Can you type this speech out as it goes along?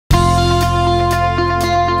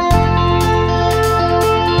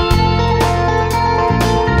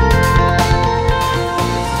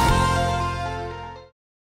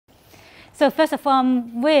So first of all,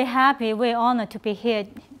 I'm very happy, very honored to be here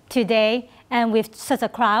today and with such a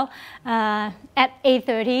crowd at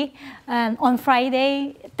 8:30. On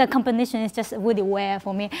Friday, the combination is just really rare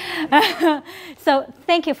for me. So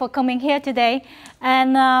thank you for coming here today.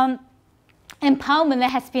 And empowerment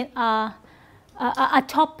has been a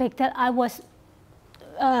topic that I was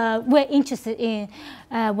very interested in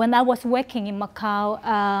when I was working in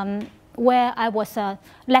Macau, where I was a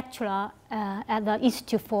lecturer at the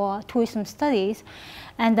Institute for Tourism Studies.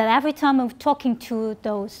 And that every time I'm talking to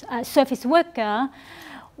those service workers,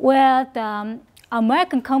 where the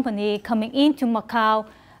American company coming into Macau,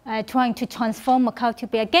 trying to transform Macau to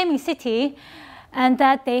be a gaming city, and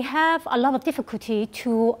that they have a lot of difficulty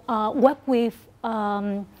to work with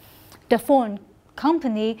the foreign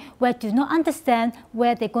company, where do not understand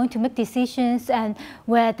where they're going to make decisions and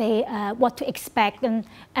where they what to expect, and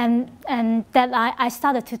that I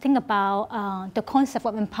started to think about the concept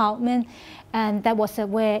of empowerment, and that was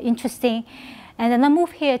very interesting. And then I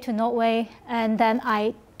moved here to Norway, and then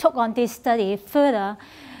I took on this study further,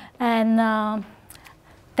 and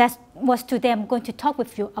that was today I'm going to talk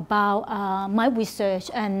with you about my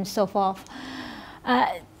research and so forth.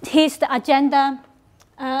 Here's the agenda.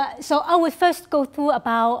 So I will first go through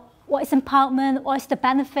about what is empowerment, what is the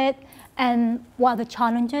benefit, and what are the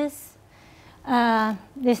challenges.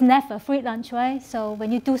 There's never free lunch, right? So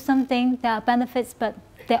when you do something, there are benefits, but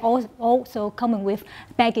they're also coming with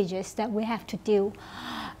baggages that we have to deal.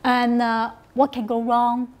 And what can go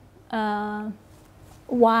wrong,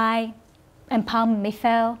 why empowerment may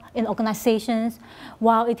fail in organizations,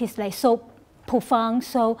 while it is like so profound,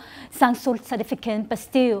 so sounds so significant, but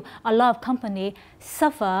still a lot of companies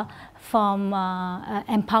suffer from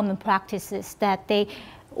empowerment practices that they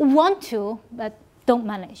want to but don't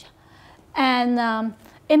manage. And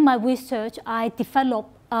in my research, I developed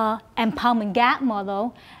an empowerment gap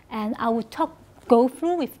model, and I will go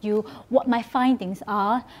through with you what my findings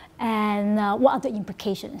are and what are the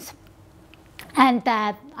implications. And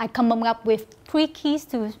that I come up with 3 keys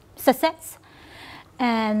to success.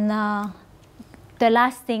 And the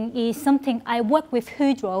last thing is something I work with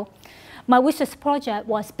Hydro. My research project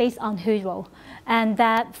was based on Hydro, and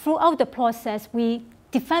that throughout the process we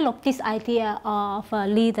developed this idea of a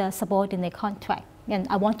leader-subordinate contract, and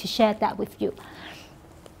I want to share that with you.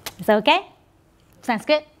 Is that okay? Sounds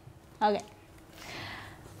good? Okay.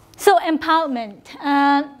 So empowerment.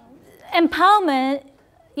 Empowerment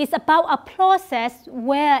is about a process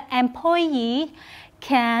where employees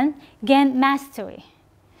can gain mastery,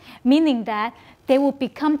 meaning that they will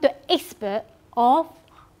become the expert of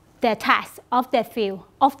their task, of their field,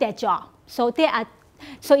 of their job. So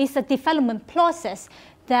it's a development process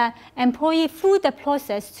that employees through the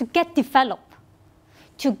process to get developed,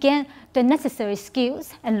 to gain the necessary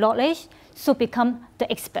skills and knowledge to become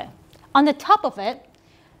the expert. On the top of it,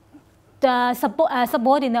 the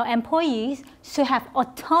subordinate employees should have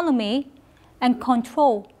autonomy and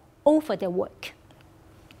control over their work.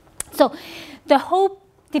 So the whole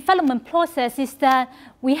development process is that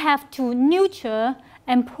we have to nurture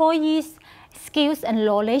employees' skills and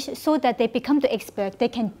knowledge so that they become the expert. They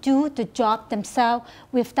can do the job themselves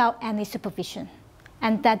without any supervision,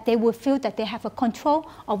 and that they will feel that they have a control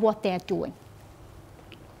of what they are doing.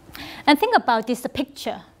 And think about this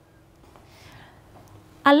picture.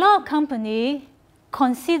 A lot of companies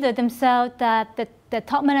consider themselves that the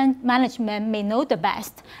top management may know the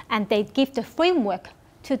best, and they give the framework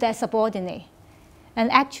to their subordinate. And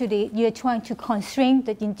actually, you're trying to constrain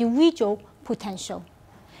the individual potential.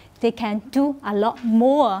 They can do a lot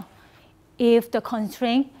more if the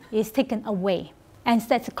constraint is taken away. And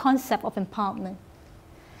that's the concept of empowerment.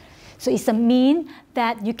 So it's a mean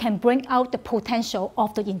that you can bring out the potential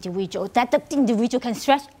of the individual, that the individual can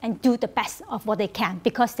stretch and do the best of what they can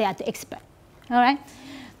because they are the expert. All right?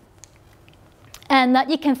 And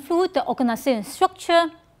you can through the organization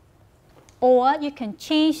structure, or you can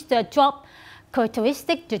change the job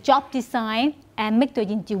characteristic, the job design, and make the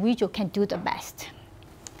individual can do the best.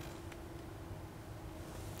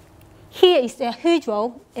 Here is a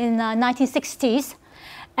Hydro in the 1960s,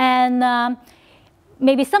 and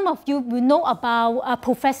maybe some of you will know about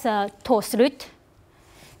Professor Sut.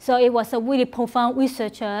 So it was a really profound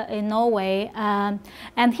researcher in Norway,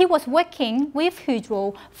 and he was working with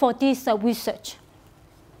Hydro for this research.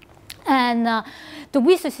 And the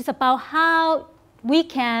research is about how we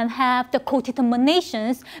can have the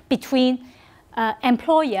co-determinations between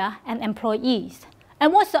employer and employees.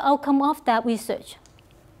 And what's the outcome of that research?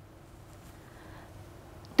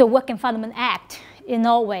 The Work Environment Act in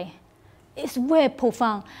Norway. It's very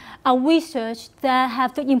profound. A research that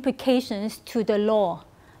have the implications to the law.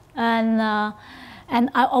 And And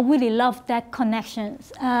I really love that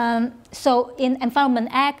connections. So in Environment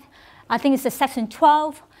Act, I think it's the section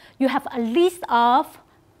 12, you have a list of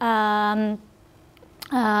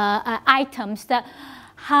items that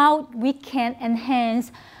how we can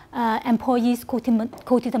enhance employees'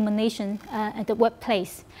 co-determination at the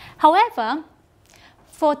workplace. However,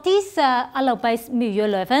 for this Arbeit Milieu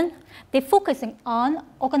 11, they're focusing on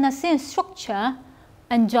organization structure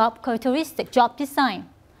and job characteristic, job design.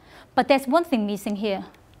 But there's one thing missing here,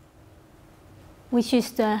 which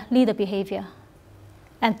is the leader behavior.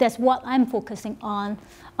 And that's what I'm focusing on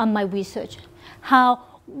my research. How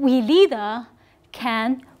we leader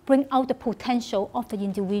can bring out the potential of the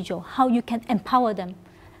individual, how you can empower them,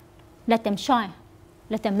 let them shine,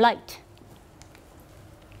 let them light.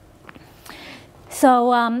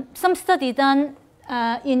 So some study done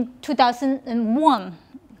in 2001,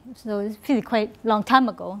 so it's really quite a long time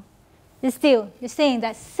ago, is still saying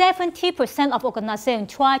that 70% of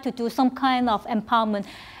organizations try to do some kind of empowerment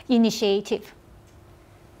initiative.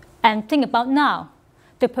 And think about now,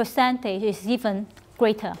 the percentage is even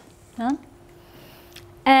greater. Huh?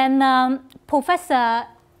 And Professor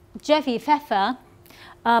Jeffrey Pfeffer,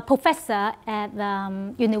 professor at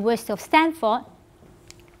University of Stanford,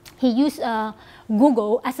 he used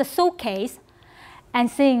Google as a showcase and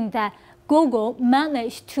saying that Google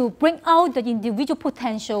managed to bring out the individual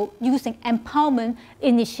potential using empowerment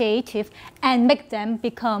initiative and make them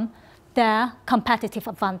become their competitive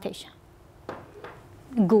advantage.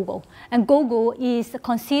 Google. And Google is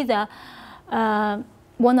considered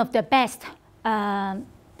one of the best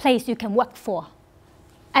place you can work for,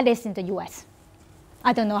 at least in the US.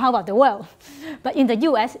 I don't know how about the world, but in the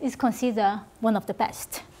US, it's considered one of the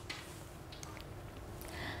best.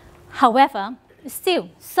 However, still,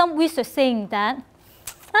 some research saying that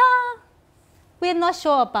we're not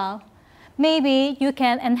sure about. Maybe you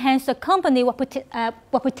can enhance the company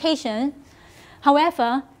reputation.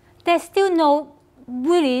 However, there's still no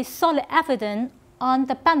really solid evidence on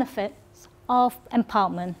the benefits of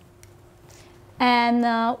empowerment. And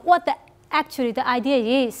what actually the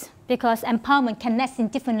idea is, because empowerment connects in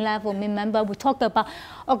different levels. Remember, we talked about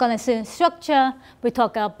organization structure, we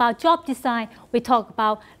talked about job design, we talked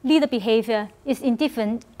about leader behavior. It's in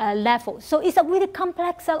different levels. So it's a really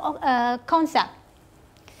complex concept.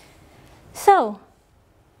 So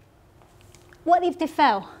what if they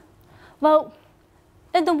fail? Well,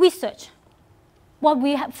 in the research, what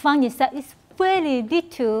we have found is that it's very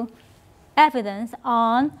little evidence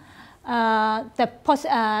on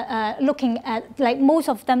looking at, like most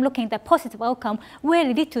of them looking at positive outcome,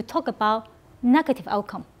 really little talk about negative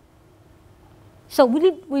outcome. So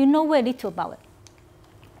we know very little about it.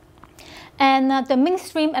 And the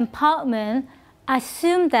mainstream empowerment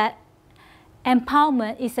assume that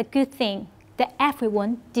empowerment is a good thing that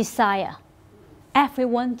everyone desire.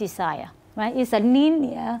 Everyone desire, right? It's a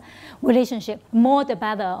linear relationship, more the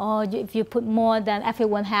better, or if you put more, then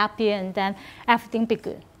everyone happy and then everything be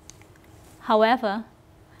good. However,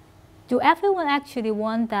 do everyone actually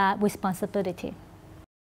want that responsibility?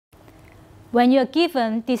 When you're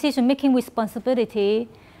given decision-making responsibility,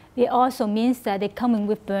 it also means that they're coming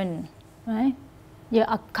with burden, right? You're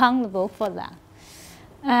accountable for that.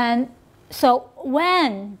 And so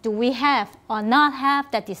when do we have or not have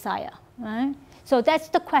that desire, right? So that's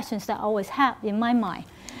the questions that I always have in my mind.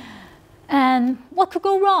 And what could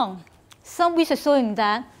go wrong? Some research showing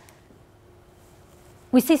that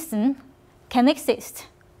resistance can exist.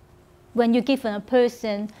 When you give a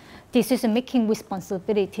person decision-making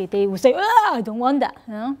responsibility, they will say, I don't want that.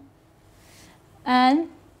 You know? And,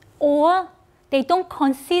 or they don't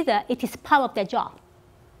consider it is part of their job.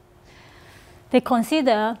 They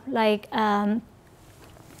consider, like,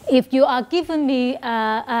 if you are giving me,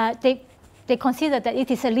 they consider that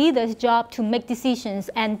it is a leader's job to make decisions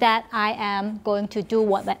and that I am going to do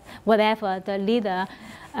whatever the leader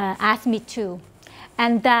asks me to.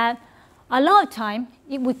 And that a lot of time,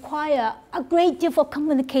 it requires a great deal of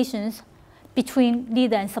communications between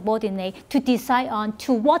leader and subordinate to decide on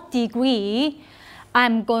to what degree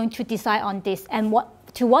I'm going to decide on this and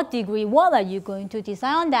to what degree, what are you going to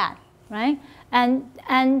decide on that, right?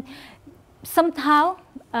 And somehow,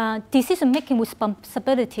 decision-making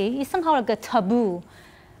responsibility is somehow like a taboo.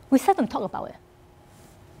 We seldom talk about it,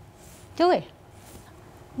 do we?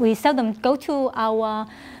 We seldom go to our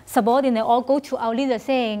subordinate or go to our leader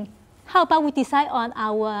saying, how about we decide on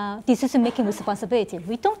our decision-making responsibility?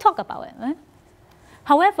 We don't talk about it, right?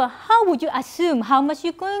 However, how would you assume how much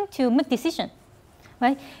you're going to make decision,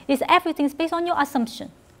 right? Is everything's based on your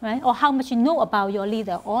assumption, right? Or how much you know about your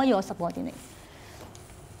leader or your subordinate.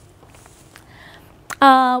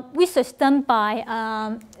 research done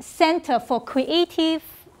by Center for Creative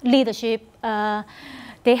Leadership.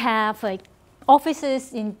 They have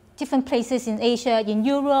offices in different places in Asia, in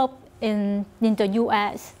Europe, in the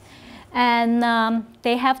US. And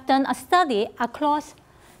they have done a study across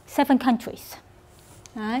 7 countries.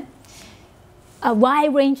 Right? A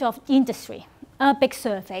wide range of industry, a big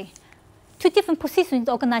survey, 2 different positions in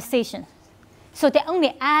the organization. So they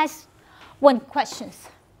only ask 1 question.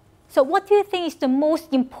 So what do you think is the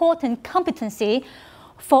most important competency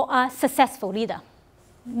for a successful leader?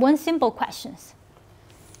 1 simple question.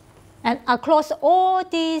 And across all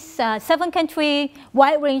these 7 countries,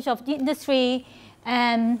 wide range of industry,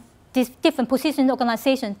 and these different positions in the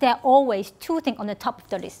organization, there are always 2 things on the top of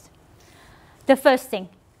the list. The first thing,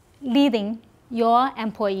 leading your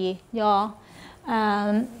employee, your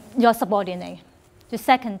subordinate. The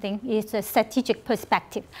second thing is the strategic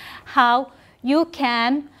perspective, how you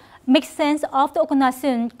can make sense of the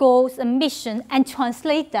organization goals and mission and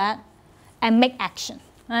translate that and make action.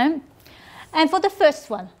 Right? And for the first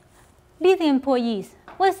one, leading employees,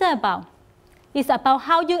 what is that about? It's about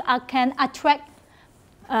how you can attract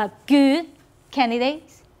good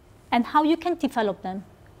candidates and how you can develop them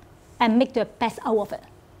and make the best out of it.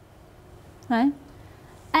 Right?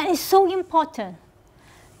 And it's so important.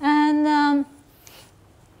 And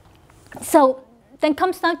so then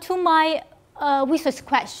comes down to my research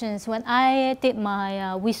questions when I did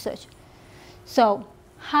my research. So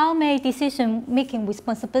how may decision-making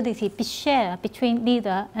responsibility be shared between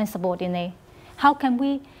leader and subordinate? How can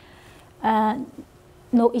we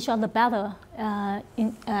know each other better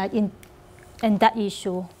in that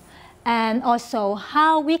issue? And also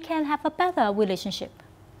how we can have a better relationship.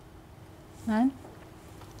 Right?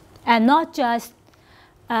 And not just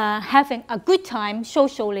having a good time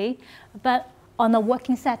socially, but on a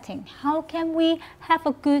working setting. How can we have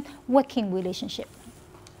a good working relationship?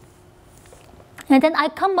 And then I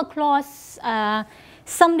come across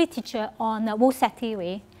some literature on role set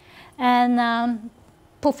theory. And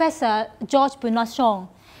Professor George Bernard Shaw,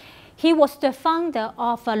 he was the founder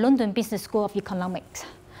of London Business School of Economics.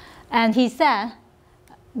 And he said,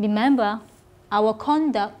 remember, our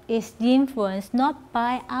conduct is influenced not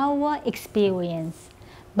by our experience,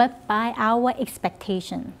 but by our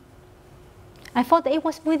expectation. I thought it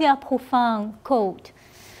was really a profound quote.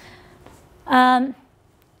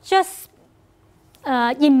 Just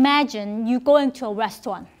imagine you going to a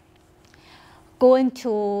restaurant, going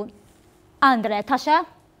to Andre Tasha,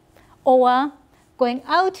 or going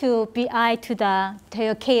out to BI to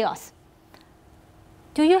your kiosk.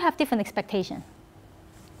 Do you have different expectations?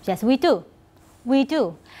 Yes, we do. We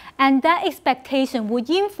do. And that expectation will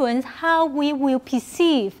influence how we will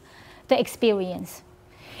perceive the experience.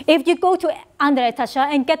 If you go to Andre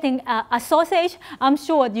Tasha and getting a sausage, I'm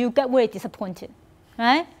sure you get very disappointed,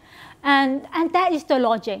 right? And that is the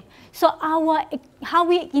logic. So how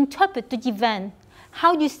we interpret the event,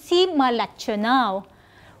 how you see my lecture now,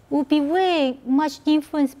 will be very much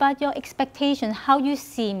influenced by your expectation, how you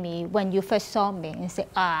see me when you first saw me and say,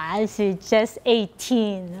 she's just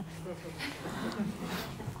 18.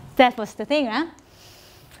 That was the thing, huh?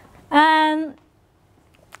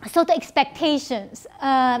 So the expectations,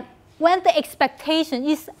 when the expectation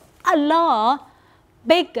is a lot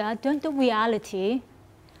bigger than the reality,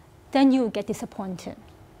 then you will get disappointed.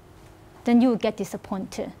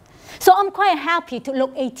 So I'm quite happy to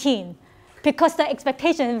look 18 because the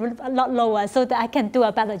expectation is a lot lower so that I can do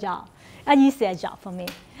a better job, an easier job for me.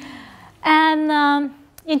 And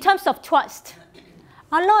in terms of trust,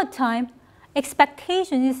 a lot of time,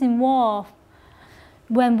 expectation is involved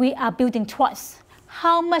when we are building trust.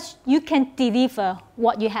 How much you can deliver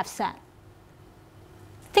what you have said.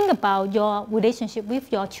 Think about your relationship with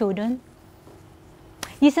your children.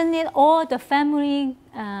 Isn't it all the family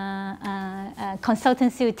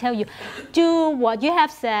consultancy will tell you, do what you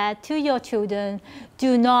have said to your children,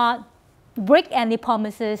 do not break any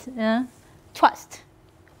promises, trust.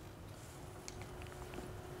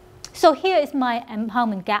 So here is my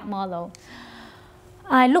empowerment gap model.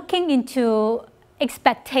 I'm looking into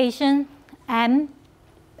expectation and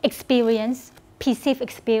experience, perceived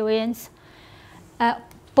experience,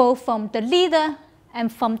 both from the leader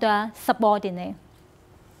and from the subordinate.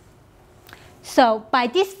 So by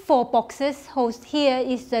these 4 boxes, here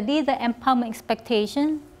is the leader empowerment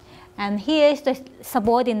expectation, and here is the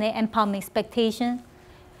subordinate empowerment expectation,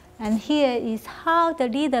 and here is how the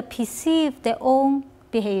leader perceives their own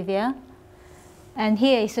behavior, and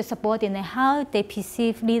here is the subordinate, how they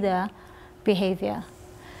perceive leader behavior.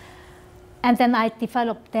 And then I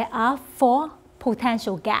developed, there are 4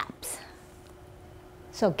 potential gaps.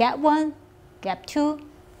 So gap 1, gap 2,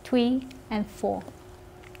 3, and 4.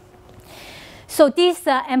 So this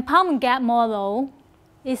empowerment gap model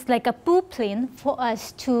is like a blueprint for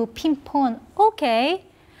us to pinpoint, okay,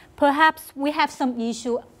 perhaps we have some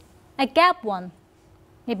issue, a gap one,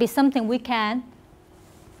 maybe something we can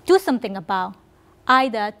do something about,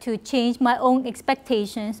 either to change my own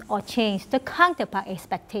expectations or change the counterpart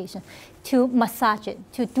expectation, to massage it,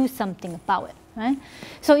 to do something about it, right?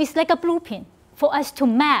 So it's like a blueprint for us to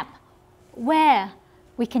map where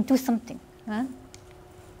we can do something, right?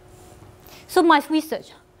 So my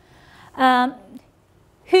research,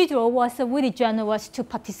 Hydro was really generous to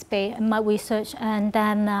participate in my research, and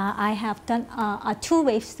then I have done a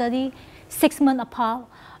two-wave study, 6 months apart,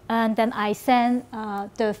 and then I sent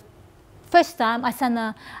the first time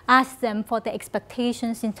I asked them for the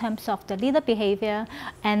expectations in terms of the leader behavior,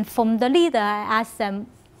 and from the leader I asked them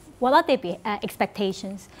what are their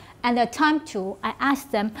expectations, and at time two I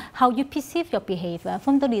asked them how you perceive your behavior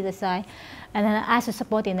from the leader side, and then I asked the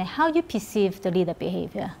subordinate how you perceive the leader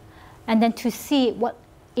behavior, and then to see what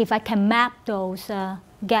if I can map those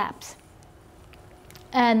gaps.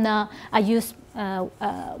 And I use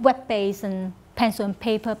web-based and pencil and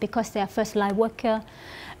paper because they are first-line worker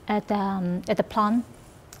at the plant.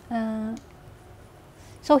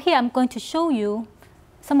 So here I'm going to show you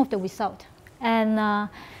some of the results. And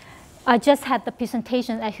I just had the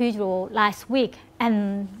presentation at Hydro last week,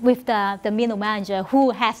 and with the middle manager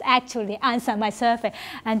who has actually answered my survey,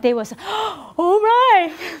 and they was, oh, all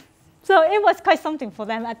right. So it was quite something for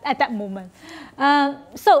them at that moment.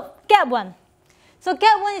 So gap one. So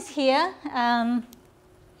gap one is here.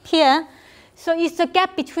 Here. So it's the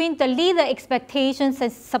gap between the leader expectations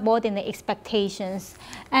and subordinate expectations.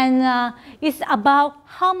 And it's about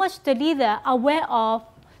how much the leader are aware of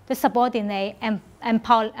the subordinate and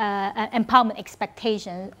empowerment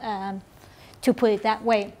expectations, to put it that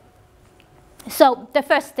way. So the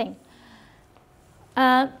first thing,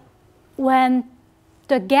 when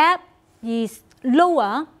the gap is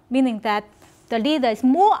lower, meaning that the leader is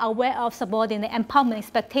more aware of subordinate empowerment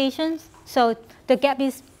expectations, so the gap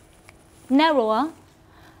is narrower,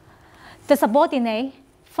 the subordinate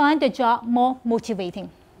find the job more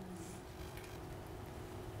motivating.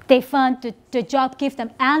 They find the job gives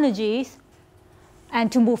them energies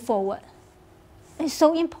and to move forward. It's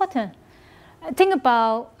so important. Think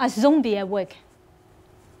about a zombie at work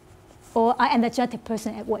or an energetic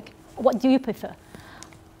person at work. What do you prefer?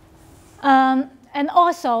 And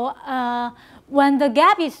also, when the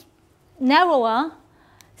gap is narrower,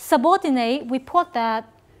 subordinate report that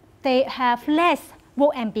they have less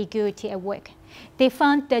role ambiguity at work. They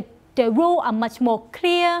found that the roles are much more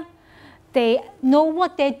clear, they know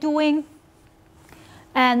what they're doing,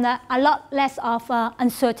 and a lot less of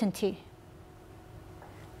uncertainty.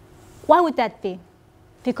 Why would that be?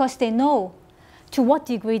 Because they know to what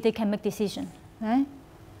degree they can make decisions, right?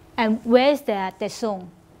 And where is their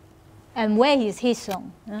zone? And where is his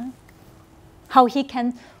zone? How he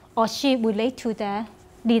can or she relate to their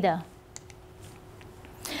leader.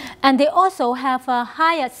 And they also have a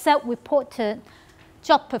higher self-reported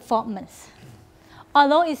job performance.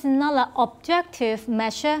 Although it's not an objective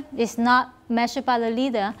measure, it's not measured by the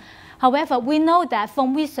leader. However, we know that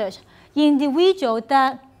from research, individuals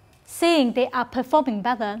that saying they are performing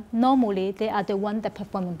better, normally they are the ones that are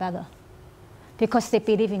performing better because they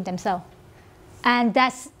believe in themselves. And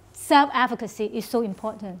that's self-advocacy is so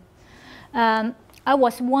important. I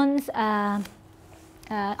was once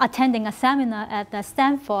attending a seminar at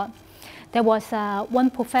Stanford. There was one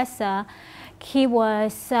professor. He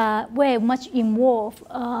was very much involved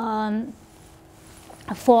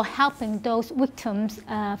for helping those victims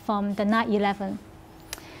from the 9/11.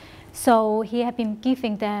 So he had been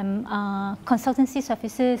giving them consultancy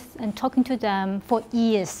services and talking to them for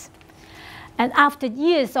years. And after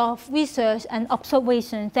years of research and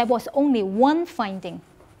observation, there was only one finding,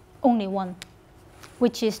 only one,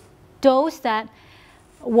 which is those that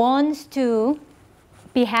wants to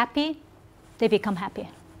be happy, they become happy.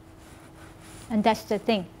 And that's the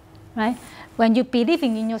thing, right? When you believe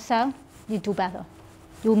in yourself, you do better.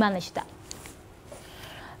 You manage that.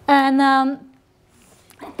 And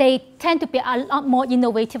they tend to be a lot more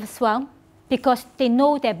innovative as well because they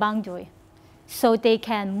know their boundary. So they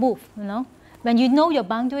can move, you know. When you know your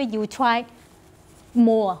boundary, you try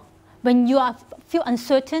more. When you feel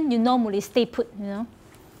uncertain, you normally stay put, you know.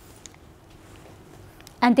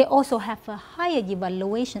 And they also have a higher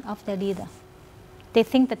evaluation of their leader. They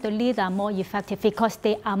think that the leader are more effective because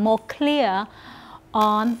they are more clear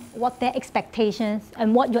on what their expectations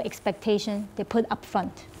and what your expectations they put up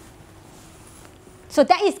front. So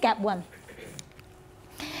that is gap one.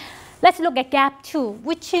 Let's look at gap two,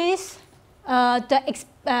 which is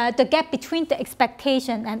the gap between the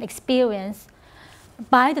expectation and experience.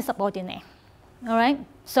 by the subordinate. All right.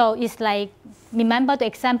 So it's like, remember the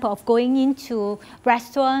example of going into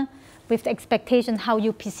restaurant with the expectation how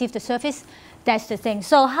you perceive the service. That's the thing.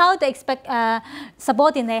 So how the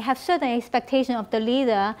subordinate have certain expectation of the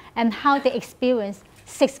leader and how they experience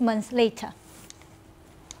 6 months later.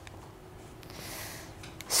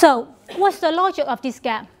 So what's the logic of this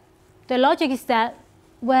gap? The logic is that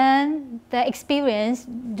when the experience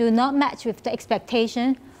do not match with the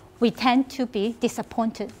expectation, we tend to be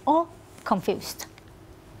disappointed or confused.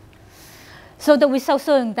 So the result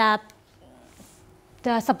showing that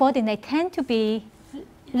the subordinate tend to be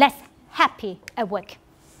less happy at work.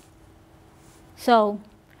 So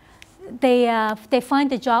they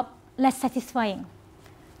find the job less satisfying.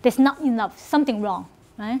 There's not enough, something wrong,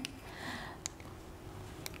 right?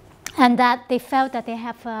 And that they felt that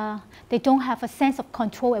they don't have a sense of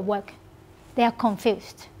control at work. They are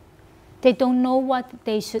confused. They don't know what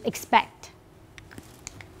they should expect.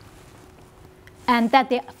 And that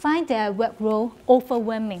they find their work role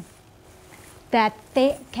overwhelming, that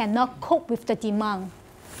they cannot cope with the demand.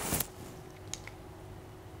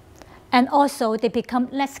 And also, they become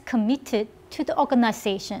less committed to the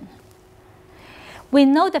organization. We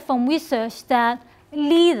know that from research that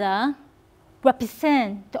leader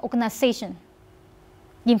represent the organization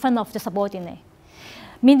in front of the subordinate,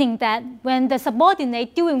 meaning that when the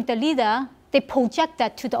subordinate doing the leader, they project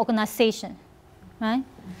that to the organization, right?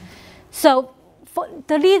 So for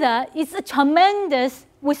the leader, it's a tremendous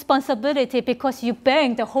responsibility because you're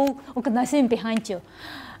bearing the whole organization behind you.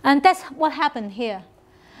 And that's what happened here.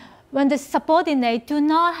 When the subordinate do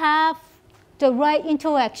not have the right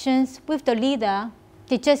interactions with the leader,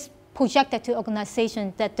 they just project that to the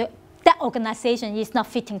organization that that organization is not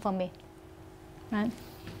fitting for me, right?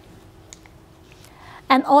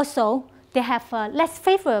 And also, they have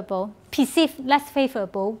perceived less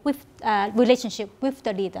favorable with relationship with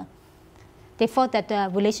the leader. They thought that the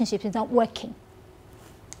relationship is not working.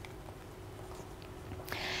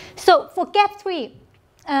 So for gap 3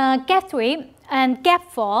 and gap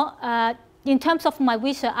 4, in terms of my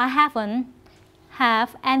research, I haven't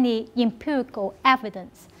have any empirical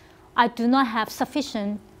evidence. I do not have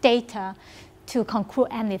sufficient data to conclude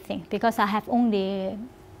anything because I have only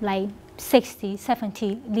like 60,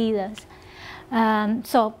 70 leaders.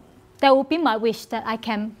 So that would be my wish that I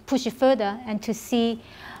can push it further and to see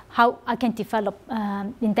how I can develop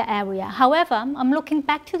in that area. However, I'm looking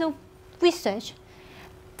back to the research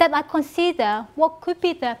that I consider what could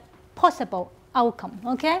be the possible outcome,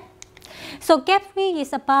 okay? So gap 3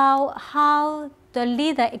 is about how the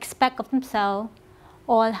leader expects of himself,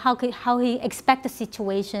 or how he expects the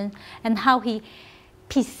situation and how he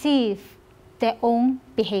perceives their own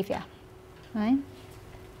behavior, right?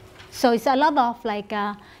 So it's a lot of like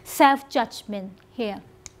self-judgment here.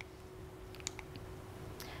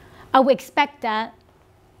 I would expect that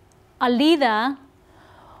a leader,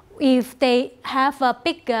 if they have a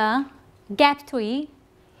bigger gap 3,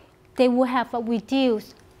 they will have a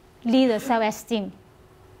reduced leader self-esteem.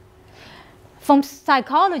 From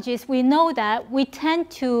psychologists, we know that we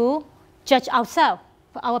tend to judge ourselves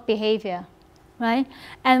for our behavior, right?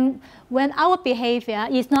 And when our behavior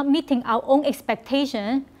is not meeting our own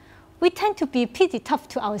expectation, we tend to be pretty tough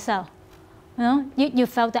to ourselves. You know, you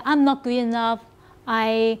felt that I'm not good enough,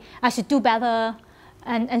 I should do better,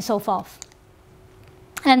 and so forth.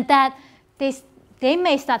 And that they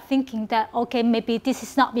may start thinking that, okay, maybe this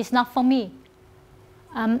is not for me.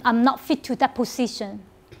 I'm not fit to that position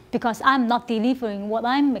because I'm not delivering what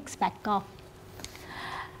I'm expected of.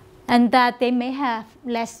 And that they may have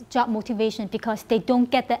less job motivation because they don't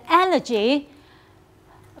get the energy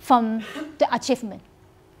from the achievement,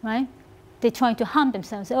 right? They're trying to harm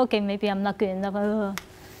themselves. Say, okay, maybe I'm not good enough. I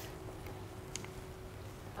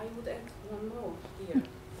would add one more here.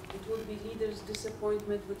 It would be leaders'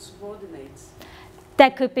 disappointment with subordinates.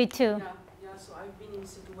 That could be too. Yeah, so I've been in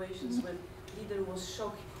situations when leader was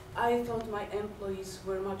shocked. I thought my employees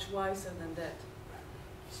were much wiser than that.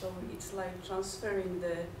 So it's like transferring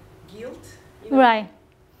the guilt, you know, right,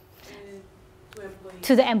 to employees.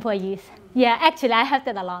 To the employees. Yeah, actually, I have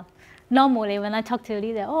that a lot. Normally, when I talk to a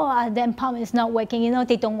leader, oh, the empowerment is not working, you know,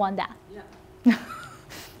 they don't want that. Yeah.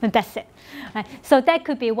 And that's it. Right. So that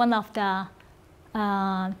could be one of the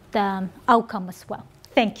outcome as well.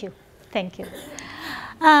 Thank you. Thank you.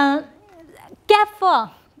 Gap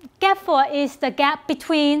 4. Gap 4 is the gap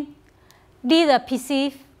between leader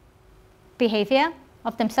perceived behavior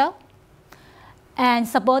of themselves and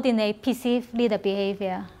subordinate perceived leader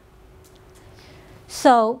behavior.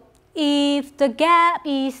 So if the gap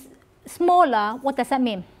is smaller, what does that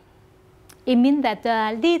mean? It means that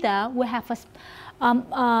the leader will have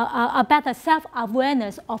a better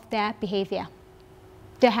self-awareness of their behavior.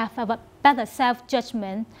 They have a better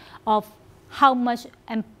self-judgment of how much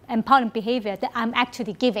empowering behavior that I'm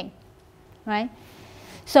actually giving, right?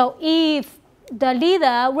 So if the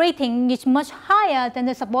leader rating is much higher than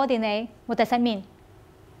the subordinate, what does that mean?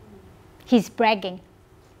 He's bragging,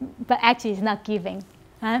 but actually he's not giving.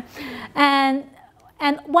 Right? And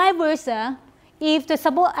vice versa, if the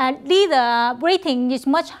leader rating is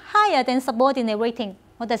much higher than subordinate rating,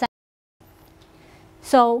 what does that mean?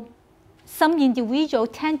 So some individuals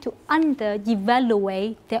tend to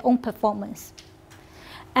under-evaluate their own performance.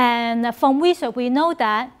 And from research, we know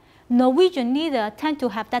that Norwegian leaders tend to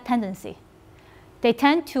have that tendency. They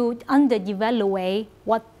tend to under-evaluate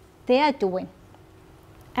what they are doing.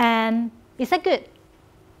 And is that good?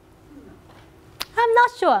 I'm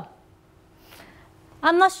not sure.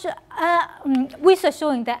 I'm not sure. Research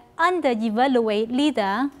showing that under-evaluate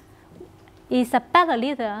leader is a better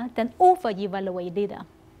leader than over-evaluate leader.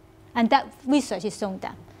 And that research is showing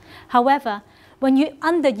that. However, when you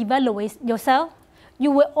under-evaluate yourself,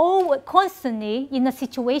 you will always constantly in a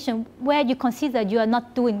situation where you consider you are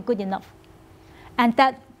not doing good enough. And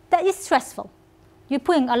that is stressful. You're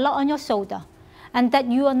putting a lot on your shoulder. And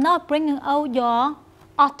that you are not bringing out your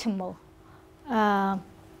optimal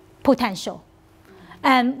potential.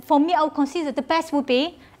 And for me, I would consider the best would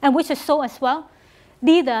be, and which is so as well,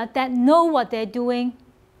 leaders that know what they're doing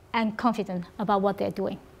and confident about what they're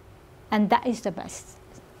doing. And that is the best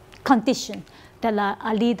condition that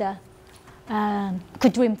a leader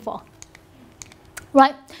could dream for.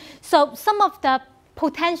 Right? So some of the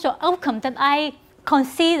potential outcomes that I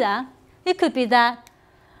consider, it could be that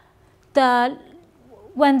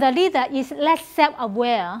when the leader is less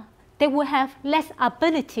self-aware, they will have less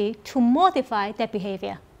ability to modify their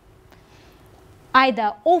behavior.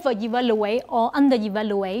 Either over-evaluate or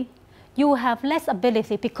under-evaluate, you will have less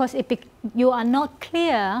ability because you are not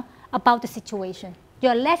clear about the situation. You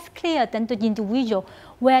are less clear than the individual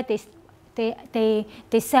where they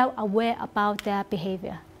self-aware about their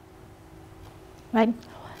behavior. Right?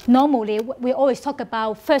 Normally, we always talk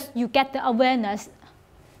about first you get the awareness,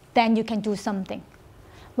 then you can do something.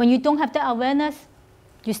 When you don't have the awareness,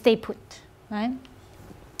 you stay put, right?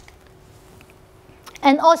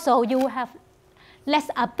 And also, you will have less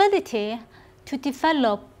ability to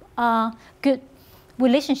develop a good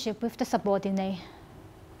relationship with the subordinate,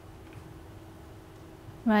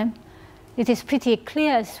 right? It is pretty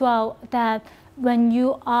clear as well that when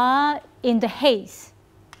you are in the haze,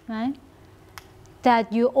 right,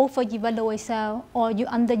 that you over-evaluate yourself or you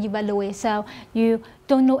under-evaluate yourself, you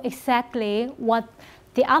don't know exactly what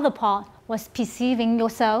the other part was perceiving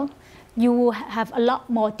yourself, you will have a lot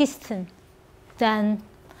more distance than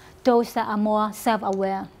those that are more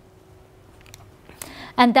self-aware.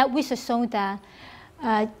 And that research shows that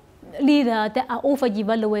leaders that are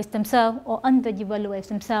over-evaluate themselves or under-evaluate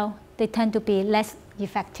themselves, they tend to be less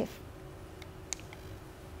effective.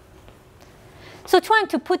 So trying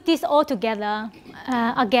to put this all together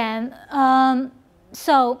again,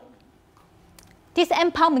 so this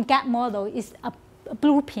empowerment gap model is a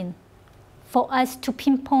blueprint for us to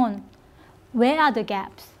pinpoint where are the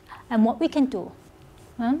gaps and what we can do.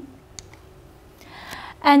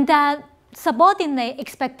 And that subordinate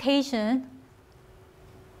expectation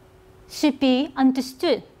should be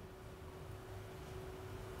understood.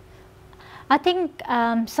 I think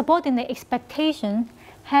subordinate expectation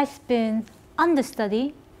has been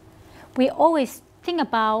understudied. We always think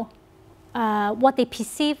about what they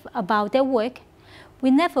perceive about their work.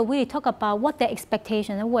 We never really talk about what their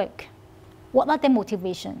expectation of work. What are their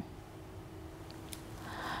motivation?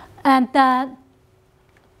 And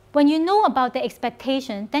when you know about the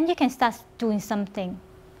expectation, then you can start doing something.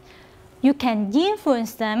 You can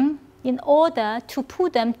influence them in order to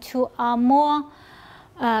put them to a more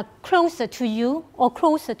closer to you or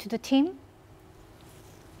closer to the team.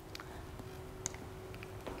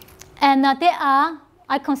 And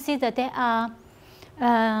I consider there are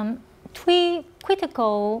 3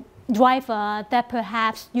 critical drivers that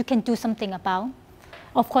perhaps you can do something about.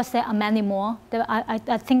 Of course, there are many more.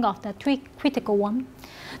 I think of the 3 critical ones.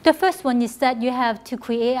 The first one is that you have to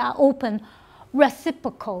create an open,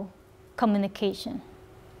 reciprocal communication.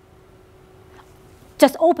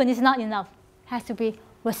 Just open is not enough. It has to be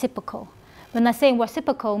reciprocal. When I say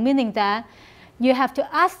reciprocal, meaning that you have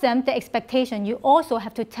to ask them the expectation. You also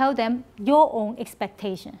have to tell them your own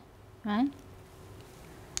expectation, right?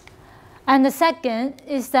 And the second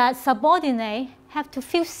is that subordinates have to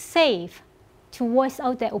feel safe to voice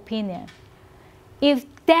out their opinion. If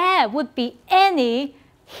there would be any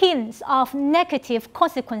hints of negative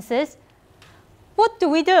consequences, what do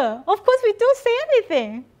we do? Of course, we don't say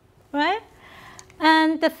anything, right?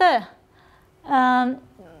 And the third,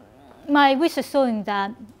 my research showing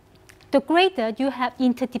that the greater you have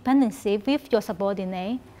interdependency with your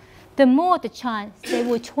subordinate, the more the chance they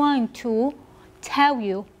will try to tell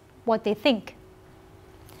you what they think.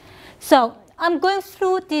 So I'm going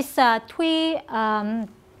through these three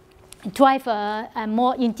drivers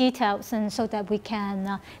more in detail so that we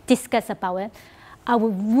can discuss about it. I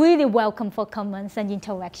would really welcome for comments and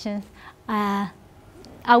interactions. I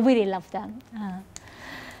really love them.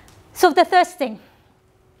 So the first thing,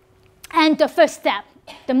 and the first step,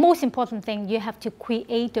 the most important thing, you have to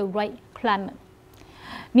create the right climate.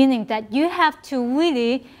 Meaning that you have to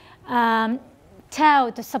really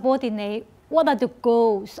tell the subordinate what are the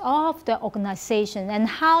goals of the organization and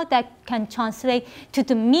how that can translate to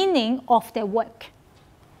the meaning of their work.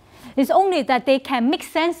 It's only that they can make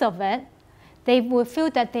sense of it, they will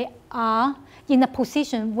feel that they are in a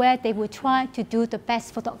position where they will try to do the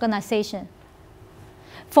best for the organization.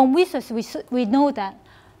 From research, we know that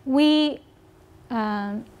we,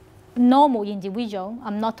 normal individual,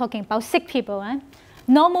 I'm not talking about sick people, right?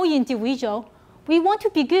 Normal individual, we want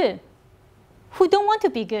to be good. Who don't want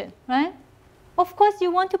to be good, right? Of course,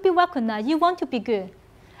 you want to be recognized, you want to be good.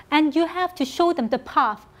 And you have to show them the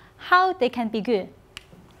path, how they can be good.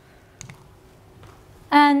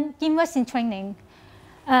 And invest in training.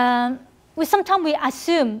 Sometimes we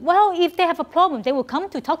assume, well, if they have a problem, they will come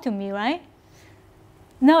to talk to me, right?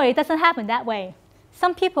 No, it doesn't happen that way.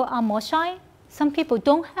 Some people are more shy. Some people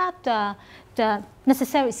don't have the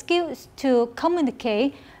necessary skills to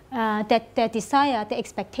communicate their desire, their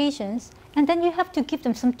expectations. And then you have to give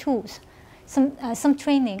them some tools, some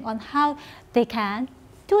training on how they can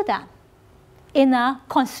do that in a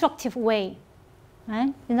constructive way,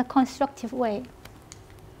 right? In a constructive way.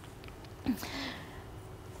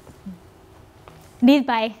 Lead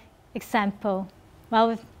by example.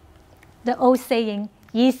 Well, the old saying,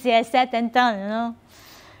 easier said than done, you know.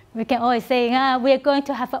 We can always say, we are going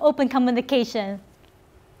to have an open communication.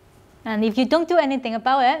 And if you don't do anything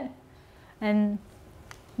about it, and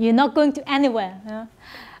you're not going to anywhere, you know?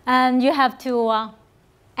 And you have to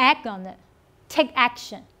act on it, take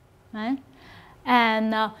action, right?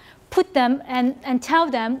 And put them and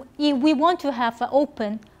tell them, if we want to have an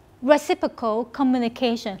open, reciprocal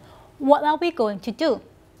communication, what are we going to do?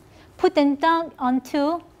 Put them down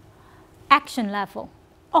onto action level,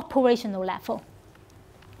 operational level.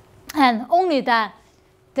 And only that,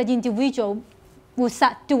 the individual will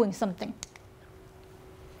start doing something.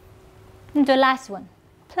 And the last one,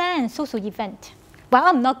 plan social event. Well,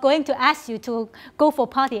 I'm not going to ask you to go for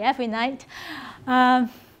party every night.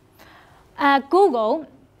 Google,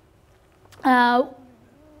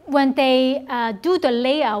 when they do the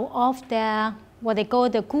layout of their, what they call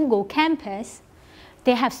the Google campus,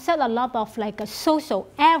 they have set a lot of like a social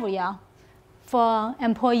area for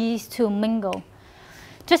employees to mingle.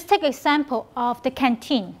 Just take example of the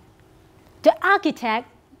canteen. The architect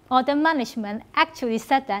or the management actually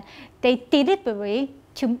said that they deliberately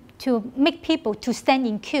to make people to stand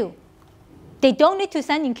in queue. They don't need to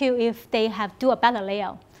stand in queue if they have do a better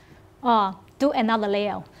layout or do another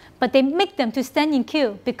layout. But they make them to stand in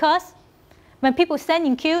queue because when people stand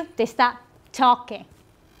in queue, they start talking.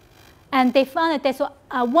 And they found that that's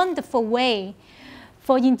a wonderful way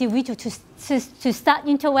for individuals to start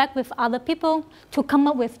interact with other people, to come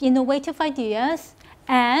up with innovative ideas,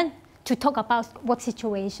 and to talk about work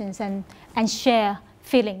situations and share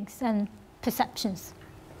feelings and perceptions.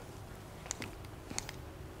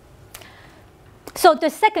 So the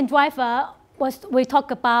second driver was we talk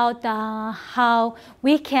about how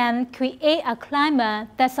we can create a climate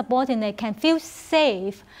that subordinates can feel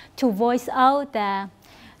safe to voice out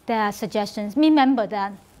their suggestions. Remember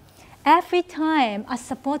that every time a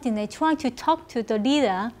subordinate tries to talk to the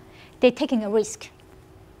leader, they're taking a risk.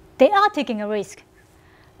 They are taking a risk.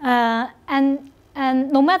 And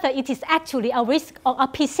no matter it is actually a risk or a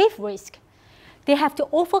perceived risk, they have to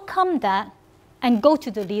overcome that and go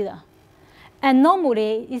to the leader. And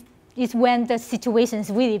normally, it's when the situation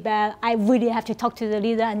is really bad, I really have to talk to the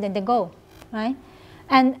leader and then they go, right?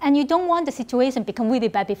 And you don't want the situation to become really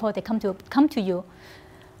bad before they come to you.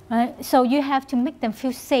 Right? So you have to make them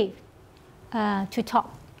feel safe to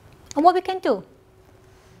talk. And what we can do?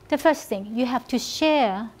 The first thing, you have to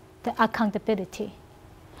share the accountability.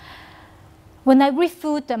 When I read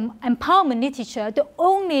through the empowerment literature, the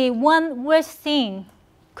only one worst thing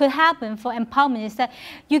could happen for empowerment is that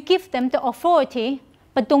you give them the authority,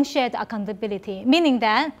 but don't share the accountability. Meaning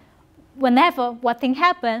that whenever what thing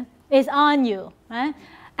happens, it's on you. Right?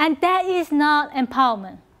 And that is not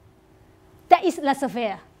empowerment. That is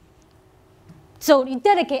laissez-faire. So you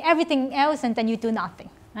dedicate everything else and then you do nothing,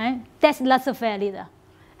 right? That's laissez-faire leader.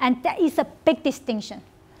 And that is a big distinction.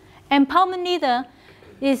 Empowerment leader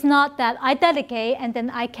is not that I delegate and then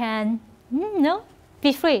I can,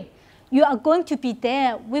 be free. You are going to be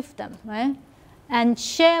there with them, right? And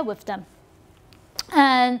share with them.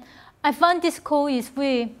 And I found this quote is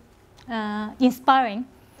really inspiring.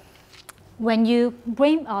 When you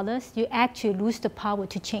blame others, you actually lose the power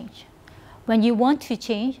to change. When you want to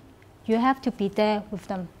change, you have to be there with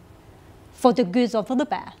them for the good or for the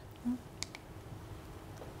bad.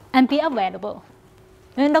 And be available.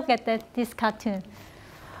 And look at this cartoon.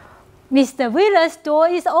 Mr. Wheeler's door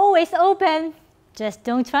is always open. Just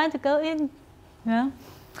don't try to go in. Yeah?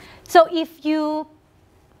 So if you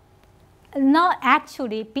not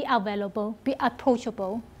actually be available, be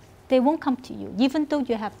approachable, they won't come to you, even though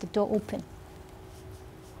you have the door open.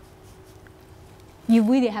 You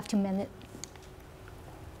really have to manage.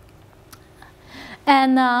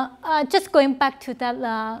 And just going back to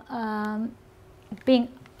that being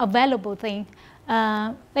available thing,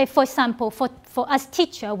 like for example, for us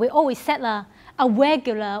teachers, we always set a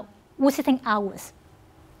regular visiting hours.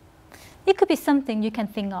 It could be something you can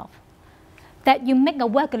think of, that you make a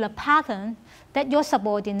regular pattern that your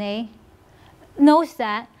subordinate knows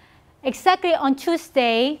that exactly on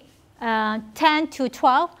Tuesday, 10 to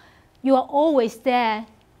 12, you are always there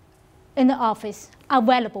in the office,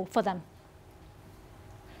 available for them.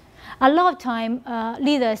 A lot of time,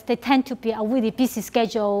 leaders, they tend to be a really busy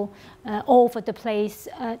schedule all over the place.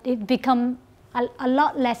 It becomes a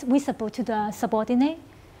lot less visible to the subordinate.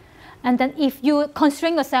 And then if you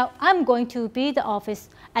constrain yourself, I'm going to be in the office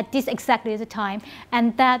at this exactly the time,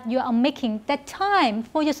 and that you are making that time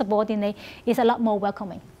for your subordinate is a lot more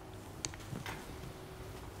welcoming.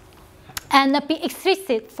 And be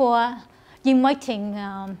explicit for inviting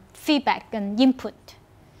feedback and input.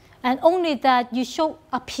 And only that you show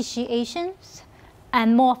appreciation,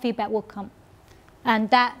 and more feedback will come. And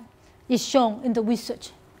that is shown in the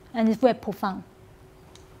research, and it's very profound.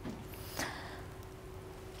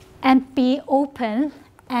 And be open,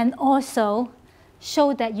 and also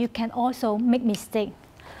show that you can also make mistakes.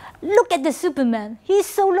 Look at the Superman. He's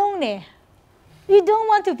so lonely. You don't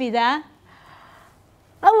want to be that.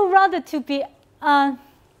 I would rather to be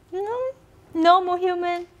normal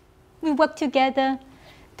human. We work together.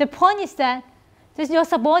 The point is that your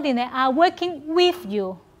subordinates are working with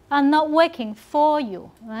you, are not working for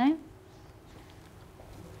you, right?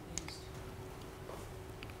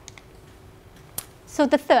 So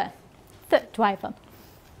the third driver,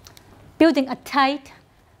 building a tight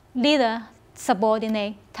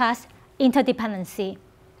leader-subordinate task interdependency.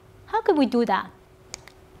 How can we do that?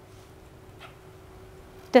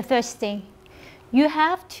 The first thing, you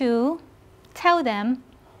have to tell them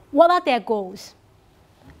what are their goals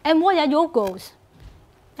and what are your goals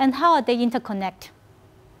and how are they interconnect,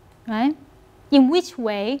 right? In which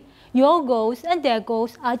way your goals and their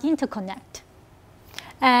goals are interconnect.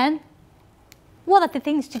 And what are the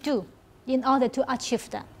things to do in order to achieve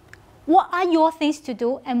that? What are your things to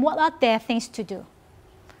do and what are their things to do?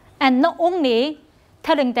 And not only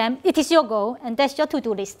telling them it is your goal and that's your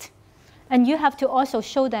to-do list. And you have to also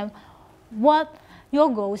show them what your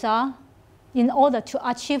goals are in order to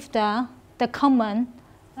achieve the common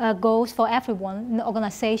goals for everyone in the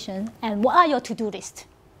organization, and what are your to-do lists.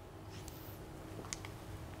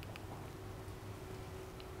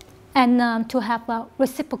 And to have a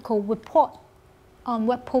reciprocal report on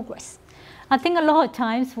work progress. I think a lot of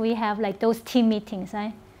times we have like those team meetings,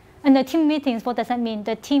 right? And the team meetings, what does that mean?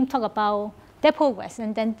 The team talk about their progress,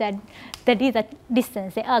 and then the leader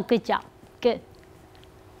listens, say, oh, good job, good.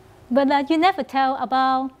 But you never tell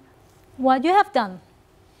about what you have done,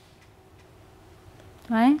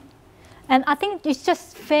 right? And I think it's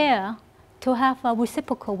just fair to have a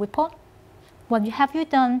reciprocal report. What have you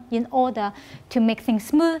done in order to make things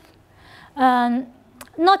smooth?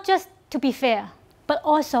 Not just to be fair, but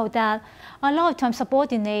also that a lot of times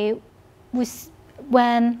subordinate,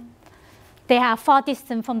 when they are far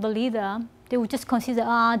distant from the leader, they will just consider,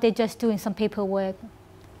 they're just doing some paperwork,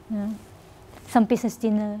 some business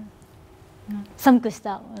dinner, some good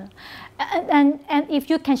stuff. And if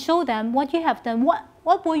you can show them what you have done,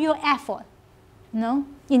 what were your effort,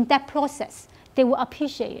 in that process, they will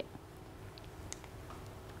appreciate it.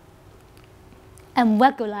 And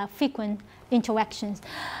regular, frequent interactions.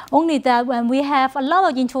 Only that when we have a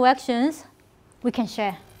lot of interactions, we can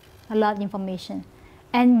share a lot of information.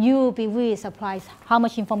 And you will be really surprised how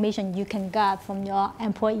much information you can get from your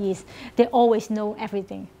employees. They always know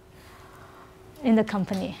everything in the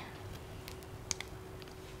company.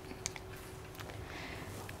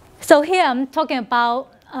 So here I'm talking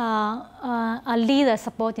about a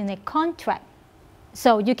leader-subordinate contract.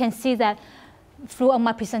 So you can see that throughout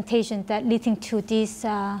my presentation that leading to this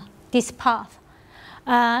path.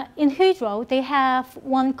 In Hydro, they have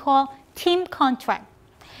one called team contract.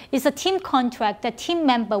 It's a team contract, the team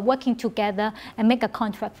member working together and make a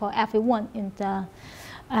contract for everyone in the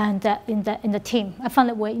team. I found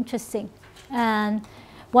it very interesting. And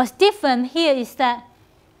what's different here is that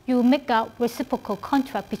you make a reciprocal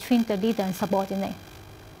contract between the leader and subordinate.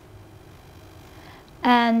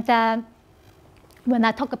 And when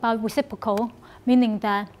I talk about reciprocal, meaning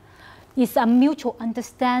that it's a mutual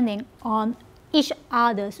understanding on each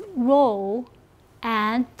other's role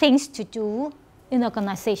and things to do in the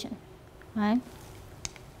organization, right?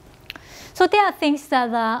 So there are things that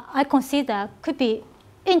I consider could be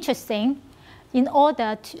interesting in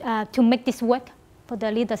order to make this work for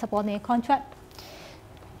the leader-subordinate contract.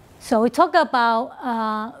 So we talk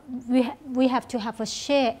about we have to have a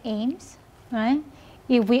shared aims, right?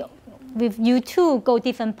 If you two go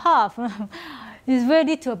different paths, it's very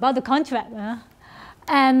little about the contract,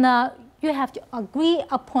 and you have to agree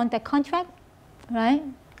upon the contract, right?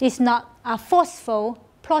 It's not a forceful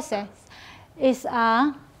process. It's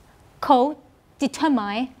a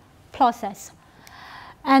co-determined process.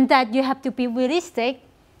 And that you have to be realistic,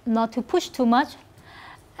 not to push too much.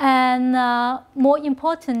 And more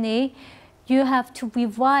importantly, you have to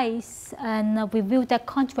revise and review that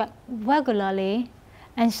contract regularly,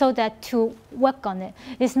 and so that to work on it.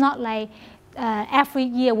 It's not like every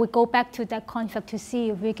year we go back to that contract to see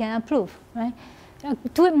if we can improve, right?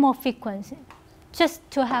 Do it more frequently, just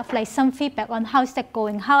to have like some feedback on how is that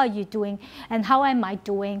going, how are you doing, and how am I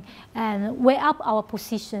doing, and weigh up our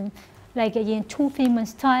position. Like in 2-3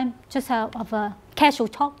 months' time, just have a casual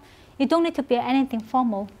talk. You don't need to be anything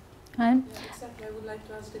formal, right? Yeah, exactly. I would like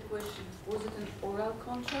to ask the question: was it an oral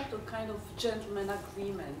contract or kind of gentleman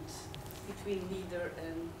agreement between leader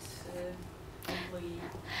and employee?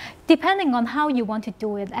 Depending on how you want to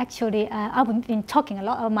do it. Actually, I've been talking a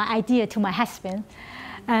lot of my idea to my husband,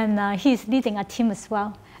 and he's leading a team as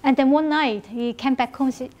well. And then one night, he came back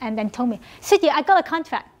home and then told me, "Sut, I got a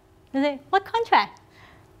contract." I said, "What contract?"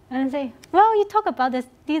 And I say, "Well, you talk about this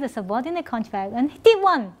leader-subordinate contract," and he did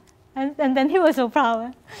one, and then he was so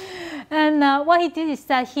proud. And what he did is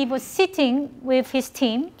that he was sitting with his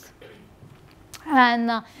teams,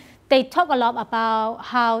 and they talk a lot about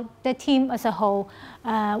how the team as a whole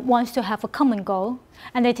wants to have a common goal,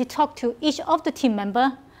 and they talk to each of the team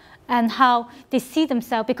member and how they see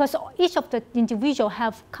themselves, because each of the individual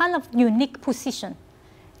have kind of unique position.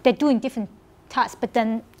 They're doing different tasks, but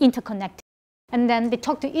then interconnected. And then they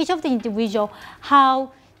talk to each of the individual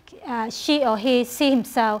how she or he see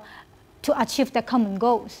himself to achieve their common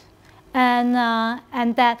goals, and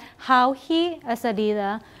that how he as a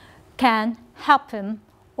leader can help him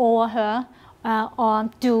or her or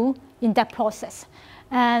do in that process.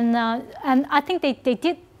 And I think they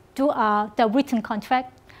did do the written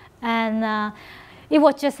contract, and it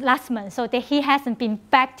was just last month, so he hasn't been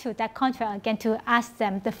back to that contract again to ask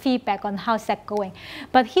them the feedback on how's that going.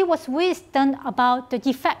 But he was really stunned about the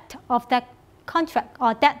effect of that contract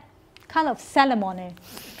or that kind of ceremony.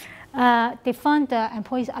 They found the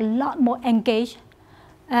employees a lot more engaged,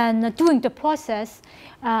 and during the process,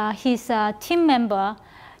 his team member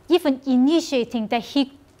even initiating that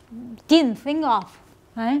he didn't think of,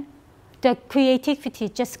 right? The creativity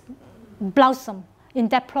just blossomed in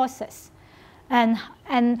that process. And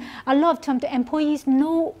a lot of times the employees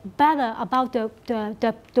know better about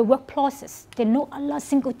the work process. They know a lot of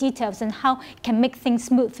single details and how can make things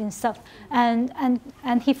smooth and stuff. And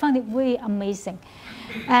he found it really amazing.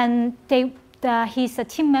 And his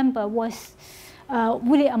team member was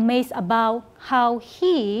really amazed about how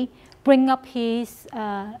he bring up his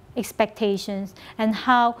expectations and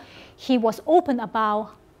how he was open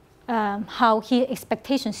about how his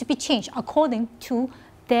expectations should be changed according to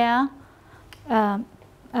their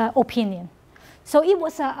opinion. So it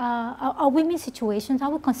was a win-win situation, I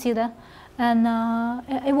would consider, and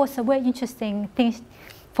it was a very interesting thing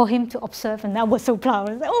for him to observe, and I was so proud.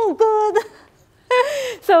 I was like, oh, good.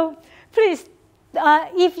 So please,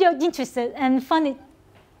 if you're interested and find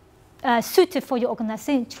it suited for your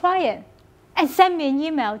organization, try it, and send me an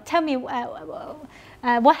email. Tell me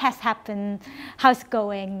what has happened, how it's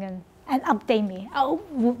going, and update me. I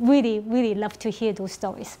would really, really love to hear those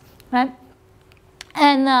stories, right?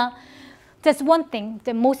 And there's one thing,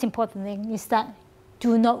 the most important thing is that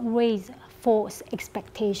do not raise false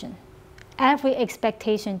expectation. Every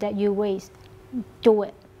expectation that you raise, do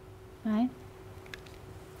it, right?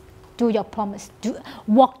 Do your promise,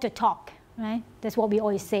 walk the talk, right? That's what we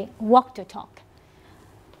always say, walk the talk.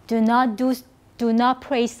 Do not do do not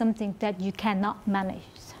praise something that you cannot manage.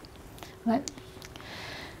 Right?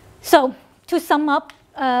 So to sum up,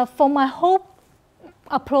 for my whole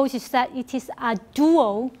approach is that it is a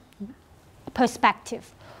dual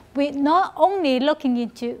perspective. We're not only looking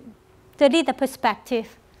into the leader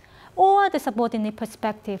perspective or the subordinate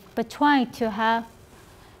perspective, but trying to have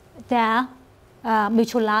their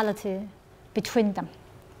mutuality between them,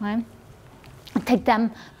 right? Take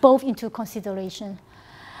them both into consideration.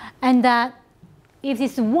 And that if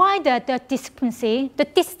it's wider, the discrepancy, the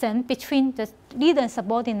distance between the leader and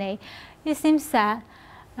subordinate, it seems that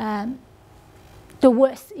the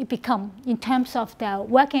worse it becomes in terms of their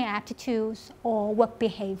working attitudes or work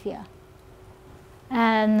behavior.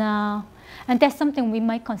 And that's something we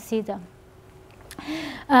might consider.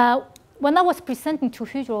 When I was presenting to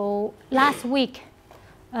Hydro last week,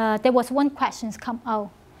 there was one question come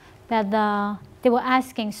out that they were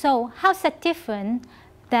asking, so how's that different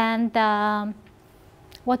than the,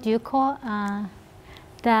 what do you call,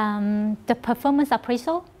 the performance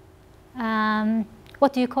appraisal?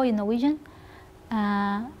 What do you call in Norwegian?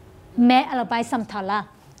 Medarbeidssamtale.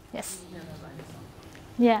 Yes.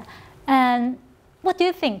 Yeah. And what do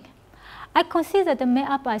you think? I consider the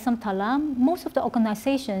medarbeidssamtale, most of the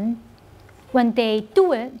organizations, when they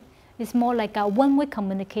do it, it's more like a one-way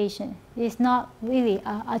communication. It's not really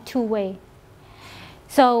a two-way.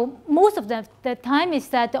 So most of the time is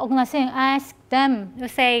that the organization asks them to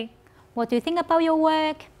say, what do you think about your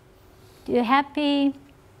work? Are you happy?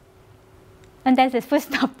 And that's the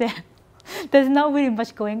first stop there. There's not really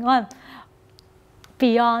much going on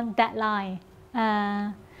beyond that line.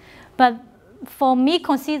 But for me,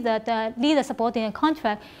 consider the leader-subordinate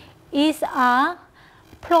contract is a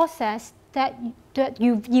process that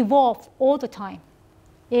you evolve all the time.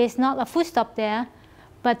 It's not a full stop there,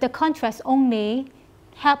 but the contracts only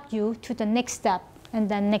help you to the next step, and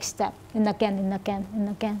then next step, and again, and again, and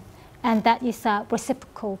again. And that is a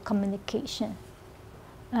reciprocal communication.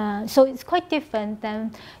 So it's quite different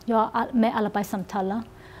than your medarbeidssamtale.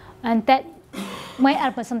 And that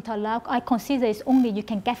medarbeidssamtale, I consider is only you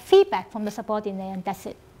can get feedback from the subordinate, and that's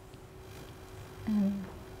it.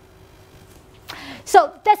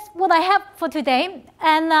 So that's what I have for today.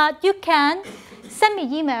 And you can send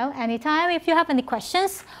me email anytime if you have any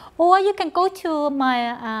questions, or you can go to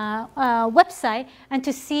my website and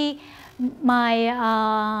to see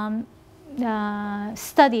my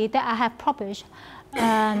study that I have published.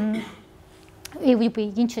 It will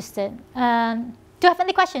be interested. Do you have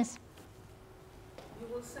any questions? You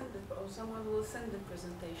will send it, or someone will send the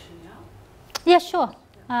presentation, yeah? Yeah, sure.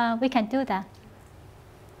 We can do that.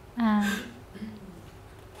 I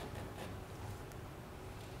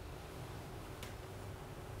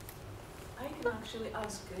can actually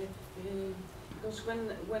ask, because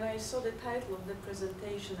when I saw the title of the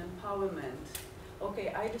presentation, Empowerment,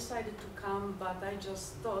 okay, I decided to come, but I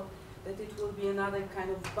just thought that it will be another kind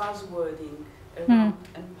of buzzwording around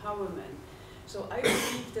empowerment. So I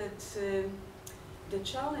believe that the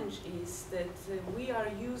challenge is that we are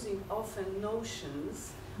using often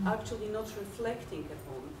notions actually not reflecting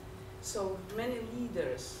upon. So many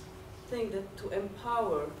leaders think that to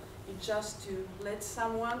empower is just to let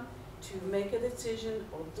someone to make a decision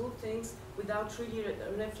or do things without really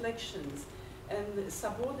reflections. And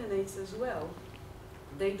subordinates as well,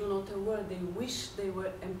 they do not aware, they wish they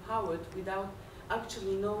were empowered without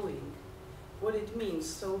actually knowing what it means.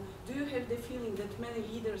 So do you have the feeling that many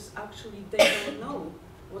leaders actually they don't know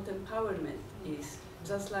what empowerment is?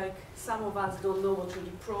 Just like some of us don't know what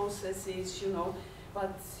really process is, you know,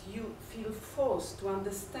 but you feel forced to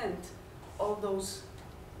understand all those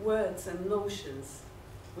words and notions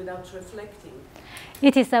without reflecting.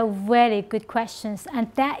 It is a very good question, and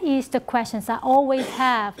that is the questions I always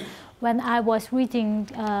have when I was reading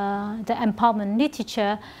the empowerment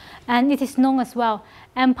literature, and it is known as well.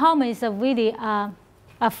 Empowerment is a really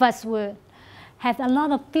a first word, has a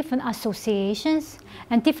lot of different associations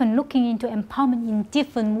and different looking into empowerment in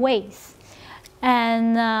different ways.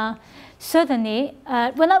 And certainly,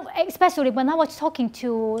 especially when I was talking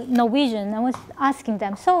to Norwegian, I was asking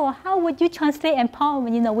them, so how would you translate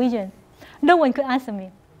empowerment in Norwegian? No one could answer me.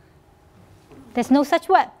 There's no such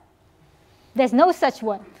word. There's no such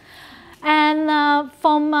word. And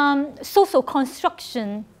from social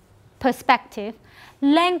construction perspective,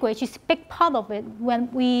 language is a big part of it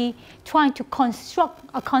when we try to construct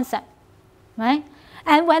a concept, right?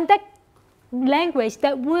 And when that language,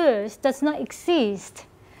 that words does not exist,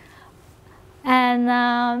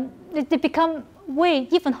 and it becomes way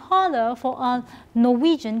even harder for a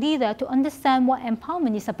Norwegian leader to understand what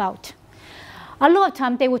empowerment is about. A lot of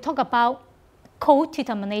times they will talk about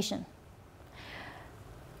co-determination.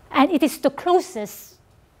 And it is the closest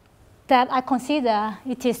that I consider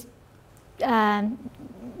it is to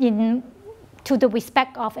the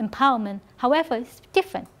respect of empowerment. However, it's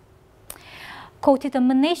different.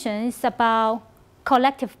 Co-determination is about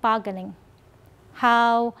collective bargaining,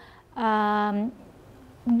 how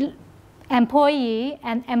employee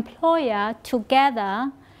and employer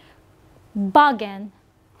together bargain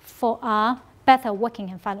for a better working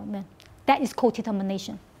environment. That is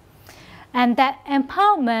co-determination. And that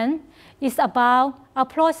empowerment is about a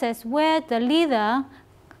process where the leader,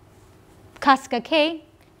 cascade,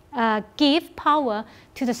 give power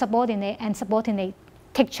to the subordinate, and subordinate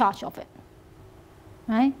take charge of it,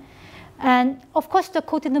 right? And of course, the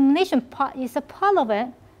co-determination part is a part of it,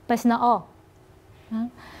 but it's not all.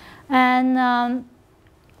 And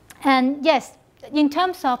yes, in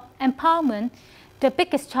terms of empowerment, the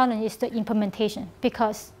biggest challenge is the implementation,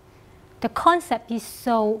 because the concept is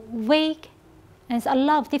so vague and it's a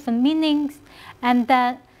lot of different meanings, and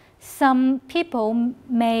that some people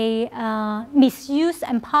may misuse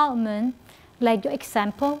empowerment, like your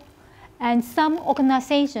example, and some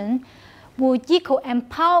organizations would equal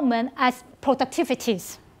empowerment as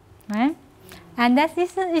productivities, right? And that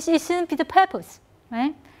it shouldn't be the purpose,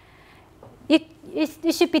 right? It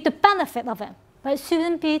should be the benefit of it, but it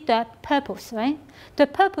shouldn't be the purpose, right? The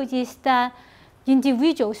purpose is that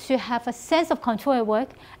individuals should have a sense of control at work,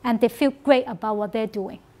 and they feel great about what they're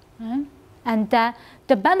doing, right? And that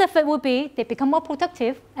the benefit would be they become more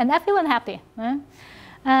productive and everyone happy, right?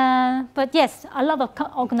 But yes, a lot of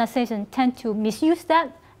organizations tend to misuse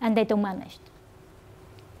that, and they don't manage.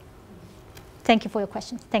 Thank you for your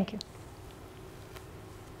question. Thank you.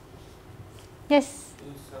 Yes?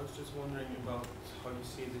 Yes, I was just wondering about how you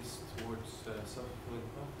see this towards self-fulfilling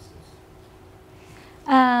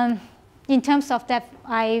prophecies. In terms of that,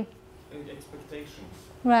 expectations.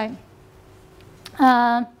 Right.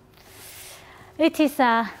 It is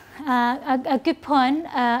a good point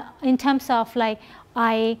in terms of like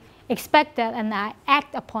I expect that and I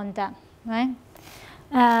act upon that, right?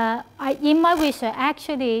 In my research,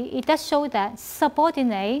 actually, it does show that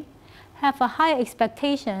subordinates have a higher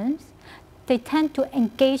expectations. They tend to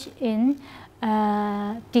engage in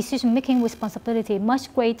decision-making responsibility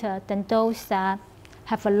much greater than those that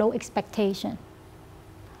have a low expectation,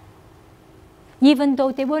 even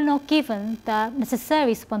though they were not given the necessary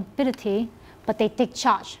responsibility, but they take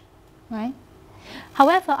charge, right?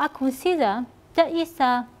 However, I consider that is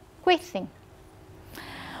a great thing.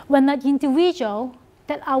 When an individual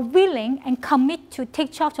that are willing and commit to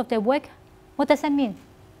take charge of their work, what does that mean?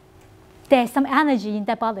 There's some energy in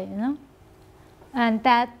their body, you know, and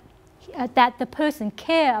that the person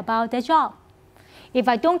care about their job. If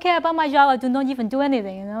I don't care about my job, I do not even do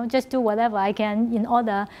anything, you know, just do whatever I can in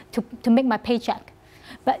order to make my paycheck.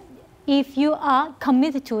 But if you are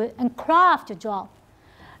committed to it and craft your job,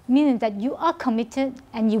 meaning that you are committed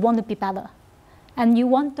and you want to be better, and you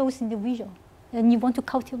want those individuals, and you want to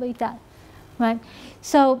cultivate that, right?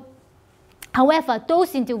 So, however,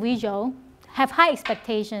 those individuals have high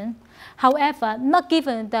expectations, however, not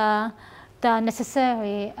given the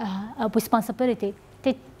necessary responsibility,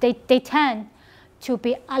 they tend to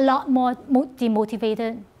be a lot more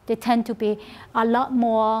demotivated. They tend to be a lot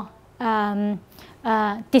more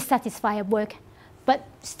dissatisfied at work, but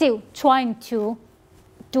still trying to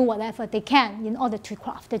do whatever they can in order to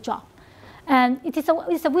craft the job. And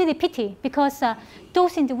it's a really pity, because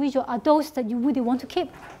those individuals are those that you really want to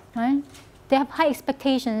keep, right? They have high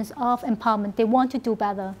expectations of empowerment. They want to do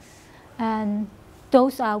better, and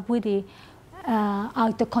those are really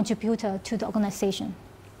are the contributor to the organization.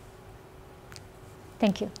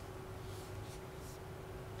 Thank you.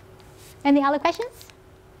 Any other questions?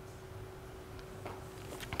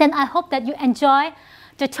 Then I hope that you enjoy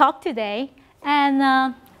the talk today,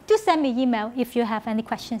 and do send me an email if you have any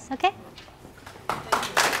questions, okay?